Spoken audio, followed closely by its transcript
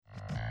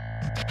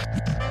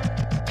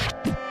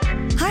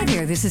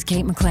there, this is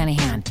Kate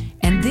McClanahan,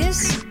 and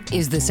this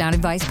is the Sound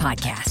Advice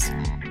Podcast.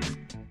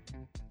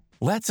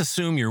 Let's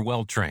assume you're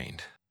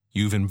well-trained.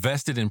 You've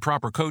invested in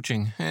proper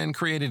coaching and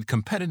created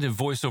competitive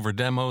voiceover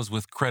demos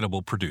with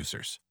credible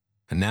producers.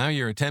 And now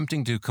you're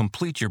attempting to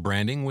complete your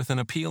branding with an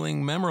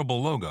appealing,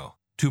 memorable logo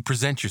to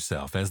present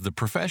yourself as the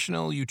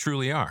professional you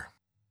truly are.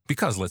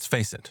 Because let's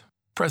face it,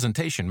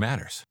 presentation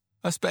matters,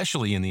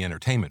 especially in the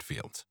entertainment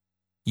fields.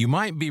 You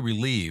might be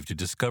relieved to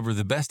discover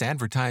the best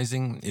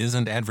advertising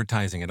isn't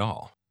advertising at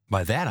all.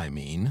 By that I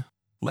mean,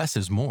 less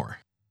is more.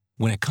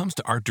 When it comes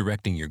to art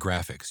directing your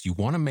graphics, you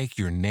want to make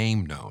your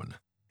name known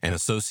and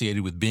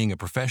associated with being a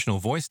professional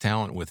voice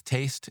talent with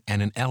taste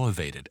and an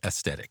elevated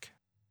aesthetic.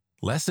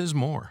 Less is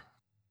more.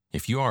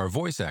 If you are a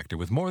voice actor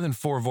with more than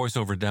 4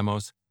 voiceover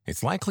demos,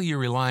 it's likely you're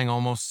relying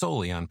almost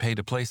solely on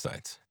pay-to-play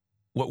sites,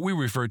 what we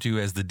refer to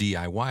as the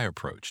DIY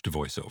approach to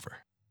voiceover,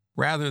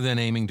 rather than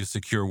aiming to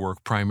secure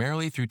work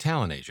primarily through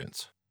talent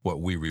agents, what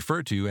we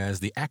refer to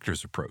as the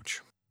actor's approach.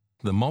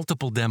 The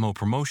multiple demo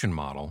promotion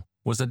model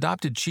was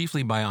adopted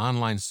chiefly by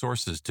online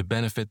sources to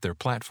benefit their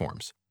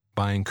platforms,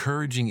 by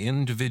encouraging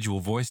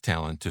individual voice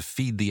talent to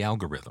feed the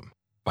algorithm,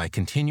 by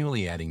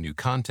continually adding new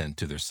content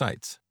to their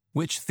sites,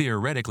 which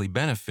theoretically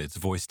benefits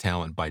voice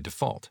talent by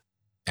default.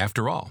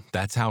 After all,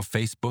 that's how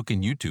Facebook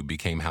and YouTube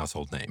became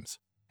household names,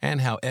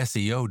 and how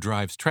SEO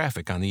drives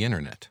traffic on the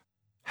internet.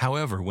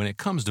 However, when it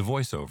comes to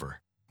voiceover,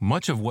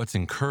 much of what's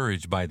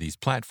encouraged by these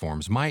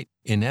platforms might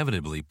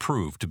inevitably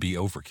prove to be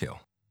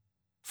overkill.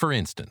 For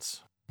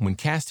instance, when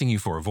casting you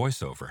for a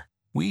voiceover,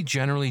 we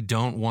generally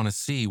don't want to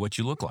see what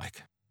you look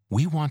like.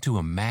 We want to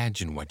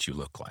imagine what you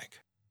look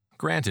like.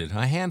 Granted,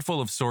 a handful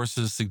of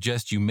sources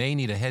suggest you may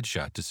need a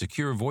headshot to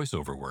secure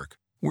voiceover work.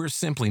 We're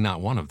simply not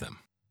one of them.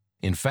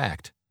 In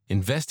fact,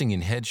 investing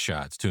in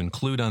headshots to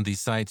include on these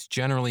sites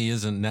generally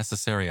isn't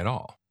necessary at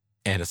all.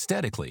 And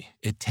aesthetically,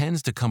 it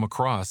tends to come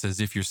across as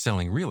if you're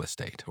selling real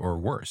estate, or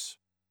worse.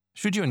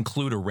 Should you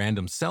include a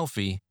random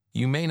selfie,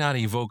 you may not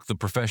evoke the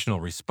professional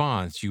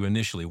response you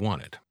initially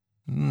wanted.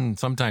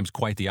 Sometimes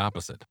quite the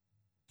opposite.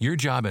 Your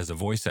job as a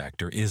voice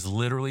actor is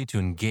literally to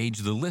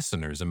engage the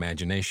listener's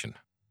imagination.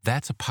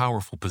 That's a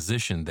powerful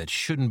position that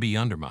shouldn't be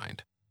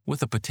undermined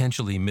with a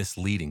potentially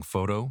misleading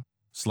photo,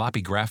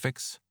 sloppy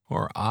graphics,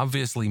 or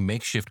obviously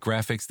makeshift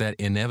graphics that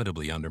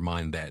inevitably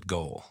undermine that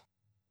goal.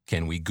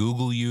 Can we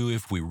Google you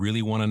if we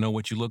really want to know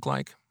what you look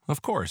like?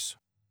 Of course.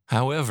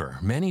 However,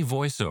 many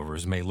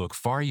voiceovers may look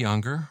far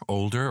younger,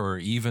 older, or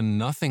even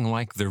nothing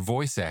like their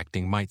voice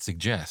acting might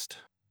suggest.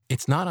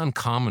 It's not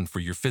uncommon for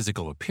your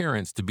physical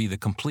appearance to be the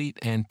complete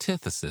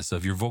antithesis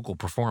of your vocal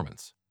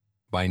performance.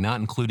 By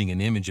not including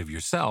an image of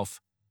yourself,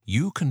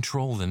 you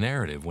control the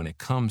narrative when it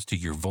comes to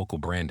your vocal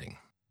branding,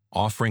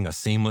 offering a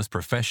seamless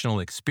professional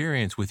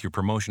experience with your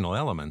promotional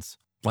elements,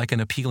 like an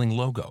appealing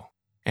logo,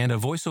 and a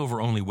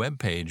voiceover-only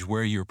webpage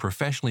where your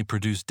professionally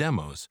produced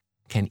demos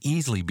can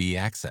easily be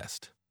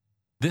accessed.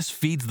 This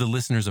feeds the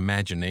listener's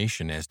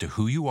imagination as to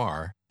who you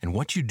are and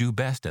what you do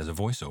best as a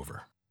voiceover.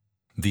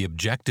 The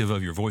objective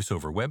of your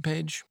voiceover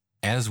webpage,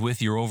 as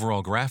with your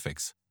overall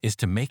graphics, is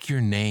to make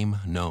your name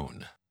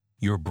known.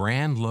 Your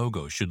brand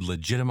logo should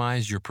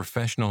legitimize your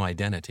professional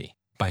identity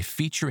by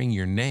featuring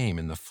your name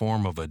in the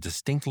form of a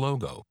distinct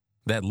logo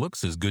that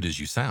looks as good as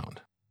you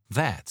sound.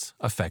 That's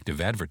effective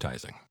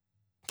advertising.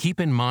 Keep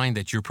in mind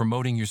that you're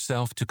promoting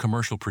yourself to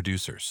commercial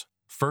producers,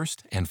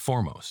 first and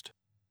foremost.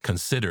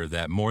 Consider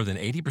that more than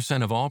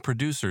 80% of all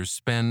producers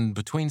spend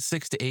between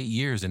 6 to 8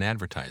 years in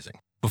advertising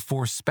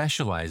before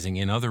specializing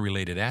in other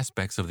related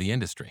aspects of the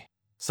industry,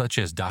 such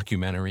as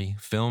documentary,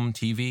 film,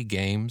 TV,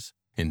 games,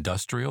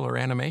 industrial, or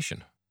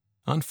animation.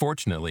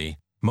 Unfortunately,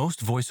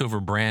 most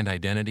voiceover brand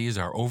identities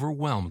are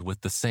overwhelmed with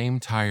the same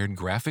tired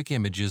graphic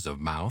images of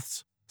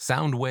mouths,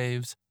 sound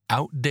waves,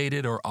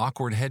 outdated or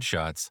awkward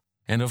headshots,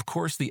 and of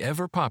course the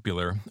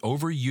ever-popular,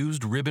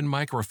 overused ribbon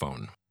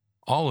microphone,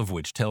 all of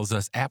which tells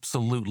us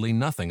absolutely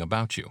nothing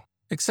about you,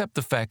 except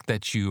the fact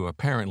that you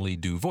apparently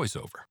do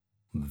voiceover.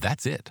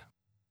 That's it.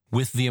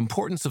 With the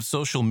importance of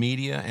social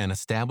media and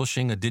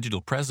establishing a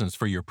digital presence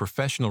for your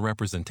professional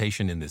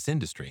representation in this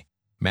industry,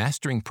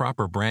 mastering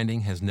proper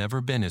branding has never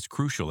been as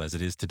crucial as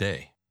it is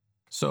today.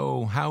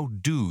 So how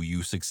do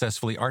you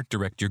successfully art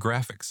direct your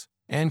graphics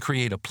and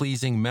create a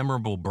pleasing,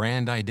 memorable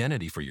brand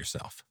identity for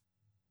yourself?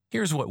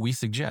 Here's what we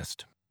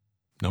suggest.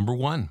 Number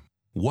 1,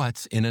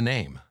 what's in a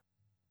name?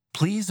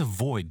 Please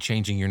avoid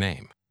changing your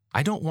name.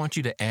 I don't want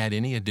you to add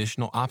any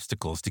additional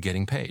obstacles to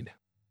getting paid.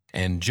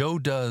 And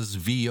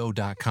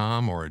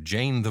JoeDoesVO.com or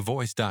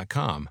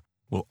JaneTheVoice.com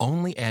will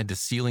only add to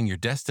sealing your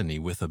destiny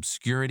with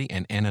obscurity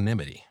and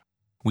anonymity.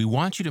 We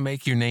want you to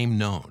make your name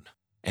known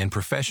and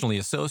professionally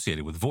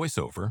associated with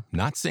voiceover,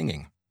 not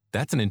singing.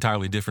 That's an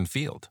entirely different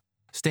field.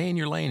 Stay in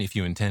your lane if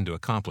you intend to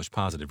accomplish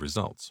positive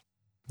results.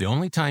 The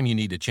only time you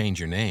need to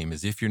change your name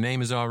is if your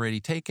name is already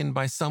taken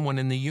by someone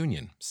in the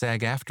union,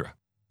 SAG-AFTRA.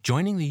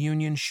 Joining the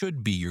union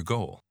should be your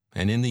goal,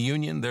 and in the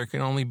union there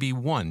can only be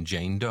one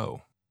Jane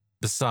Doe.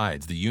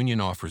 Besides, the union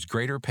offers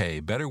greater pay,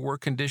 better work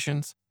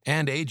conditions,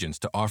 and agents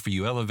to offer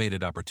you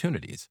elevated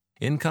opportunities,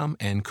 income,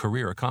 and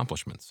career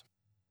accomplishments.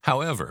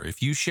 However,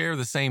 if you share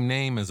the same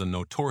name as a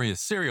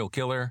notorious serial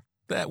killer,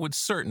 that would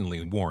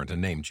certainly warrant a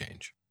name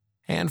change.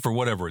 And for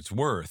whatever it's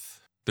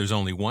worth, there's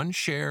only one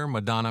Cher,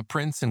 Madonna,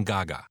 Prince, and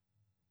Gaga.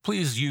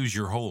 Please use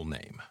your whole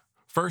name,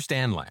 first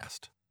and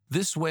last.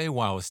 This way,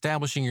 while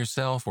establishing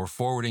yourself or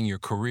forwarding your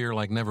career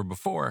like never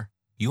before,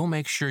 you'll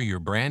make sure your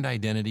brand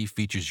identity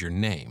features your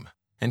name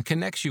and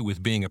connects you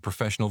with being a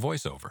professional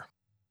voiceover.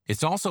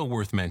 It's also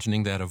worth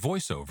mentioning that a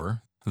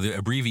voiceover, the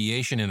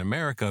abbreviation in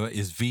America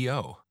is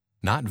VO,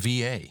 not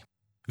VA.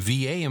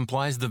 VA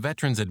implies the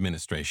Veterans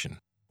Administration,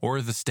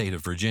 or the state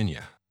of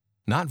Virginia,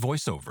 not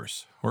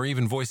voiceovers, or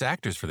even voice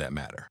actors for that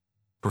matter.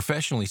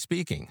 Professionally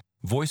speaking,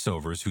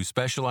 voiceovers who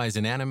specialize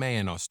in anime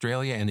in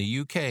Australia and the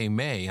UK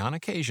may, on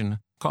occasion,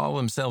 call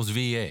themselves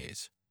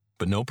VAs,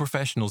 but no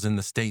professionals in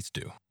the States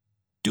do.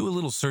 Do a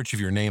little search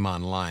of your name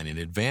online in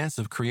advance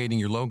of creating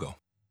your logo.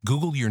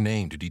 Google your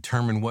name to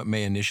determine what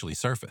may initially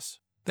surface.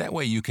 That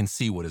way you can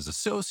see what is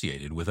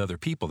associated with other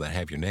people that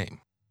have your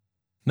name.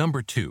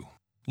 Number 2,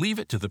 leave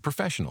it to the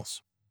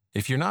professionals.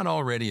 If you're not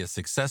already a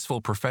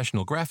successful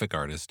professional graphic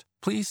artist,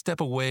 please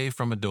step away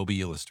from Adobe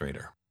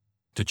Illustrator.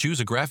 To choose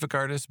a graphic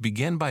artist,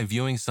 begin by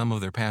viewing some of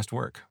their past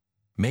work.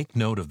 Make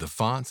note of the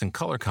fonts and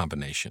color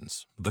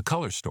combinations, the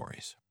color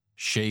stories,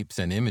 shapes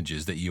and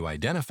images that you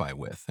identify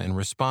with and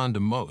respond to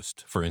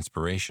most for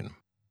inspiration.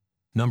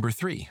 Number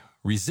 3,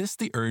 resist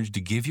the urge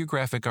to give your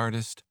graphic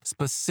artist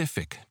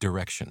specific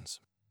directions.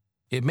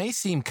 It may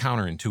seem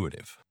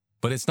counterintuitive,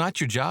 but it's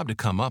not your job to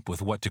come up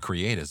with what to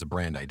create as a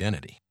brand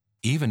identity,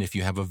 even if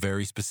you have a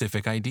very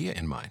specific idea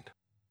in mind.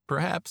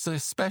 Perhaps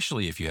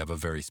especially if you have a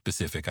very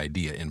specific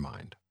idea in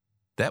mind.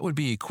 That would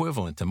be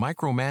equivalent to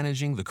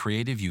micromanaging the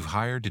creative you've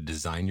hired to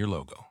design your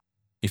logo.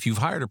 If you've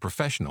hired a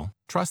professional,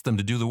 trust them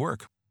to do the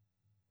work.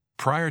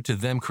 Prior to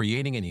them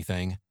creating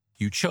anything,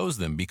 you chose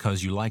them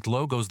because you liked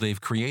logos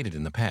they've created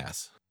in the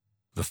past.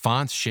 The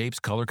fonts, shapes,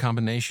 color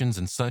combinations,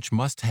 and such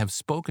must have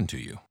spoken to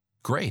you.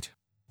 Great.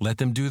 Let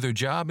them do their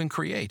job and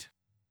create.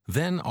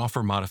 Then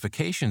offer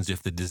modifications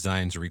if the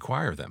designs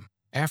require them,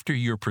 after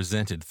you're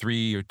presented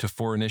 3 to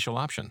 4 initial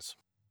options.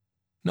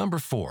 Number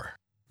 4,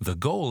 the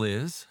goal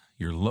is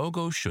your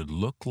logo should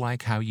look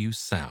like how you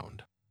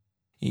sound.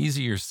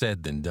 Easier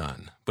said than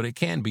done, but it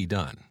can be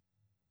done.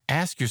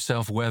 Ask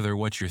yourself whether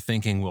what you're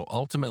thinking will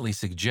ultimately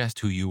suggest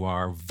who you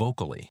are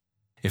vocally.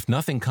 If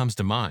nothing comes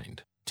to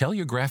mind, tell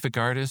your graphic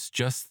artist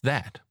just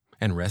that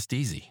and rest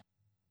easy.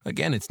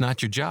 Again, it's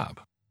not your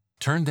job.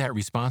 Turn that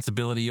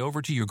responsibility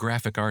over to your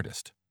graphic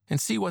artist and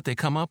see what they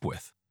come up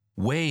with.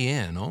 Weigh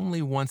in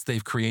only once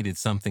they've created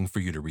something for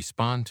you to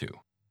respond to,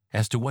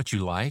 as to what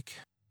you like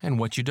and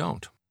what you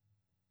don't.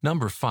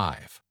 Number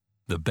 5,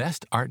 the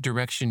best art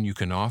direction you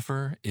can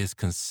offer is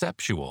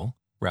conceptual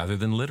rather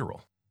than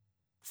literal.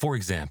 For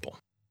example,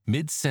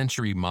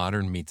 mid-century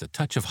modern meets a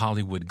touch of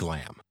Hollywood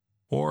glam,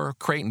 or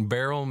Crate and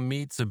Barrel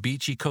meets a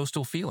beachy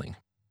coastal feeling.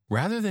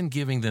 Rather than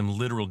giving them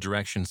literal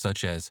direction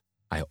such as,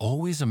 I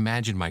always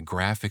imagined my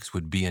graphics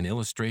would be an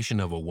illustration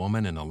of a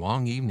woman in a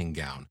long evening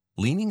gown,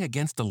 leaning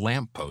against a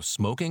lamppost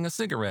smoking a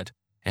cigarette,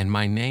 and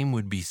my name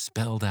would be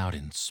spelled out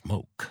in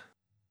smoke.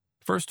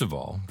 First of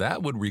all,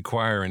 that would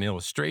require an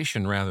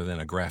illustration rather than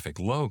a graphic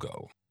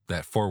logo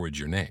that forwards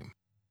your name.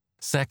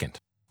 Second,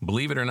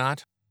 believe it or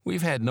not,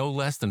 we've had no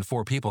less than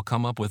 4 people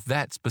come up with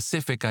that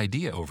specific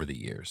idea over the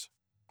years.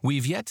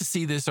 We've yet to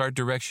see this art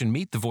direction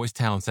meet the voice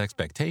talent's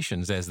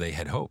expectations as they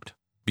had hoped,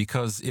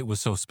 because it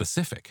was so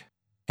specific.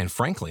 And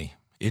frankly,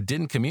 it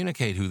didn't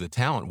communicate who the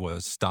talent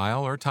was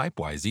style or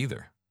type-wise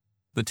either.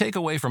 The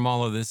takeaway from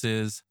all of this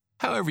is,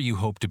 however you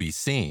hope to be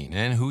seen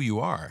and who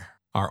you are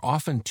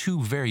often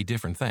 2 very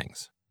different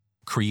things.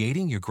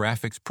 Creating your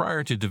graphics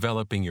prior to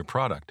developing your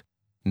product,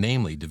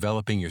 namely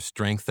developing your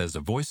strength as a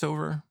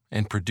voiceover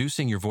and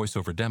producing your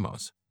voiceover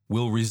demos,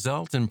 will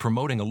result in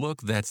promoting a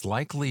look that's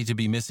likely to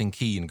be missing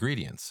key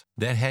ingredients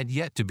that had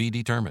yet to be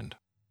determined.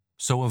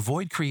 So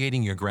avoid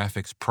creating your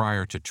graphics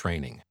prior to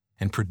training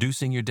and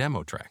producing your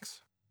demo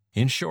tracks.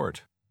 In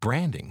short,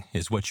 branding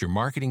is what your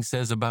marketing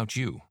says about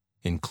you,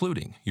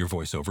 including your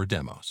voiceover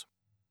demos.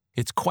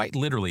 It's quite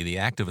literally the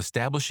act of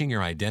establishing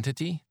your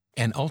identity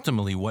and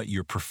ultimately what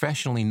you're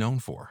professionally known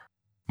for.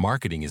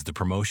 Marketing is the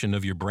promotion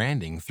of your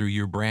branding through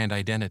your brand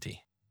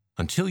identity.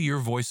 Until your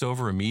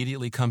voiceover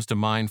immediately comes to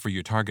mind for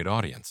your target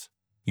audience,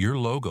 your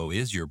logo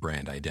is your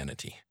brand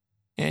identity.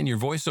 And your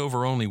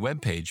voiceover-only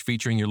webpage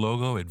featuring your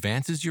logo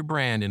advances your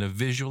brand in a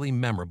visually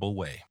memorable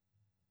way.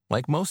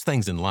 Like most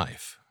things in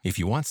life, if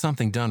you want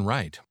something done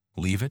right,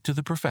 leave it to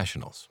the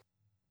professionals.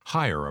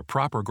 Hire a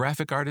proper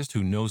graphic artist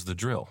who knows the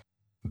drill.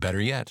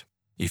 Better yet,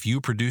 if you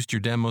produced your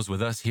demos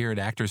with us here at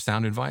Actors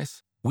Sound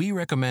Advice, we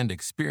recommend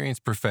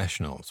experienced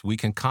professionals we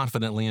can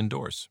confidently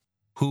endorse,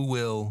 who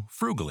will,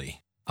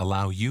 frugally,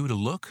 allow you to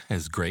look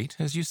as great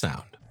as you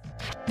sound.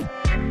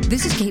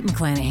 This is Kate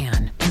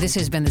McClanahan, and this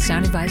has been the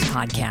Sound Advice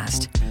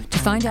Podcast. To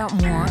find out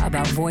more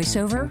about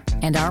voiceover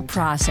and our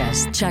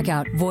process, check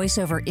out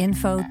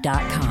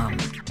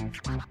voiceoverinfo.com.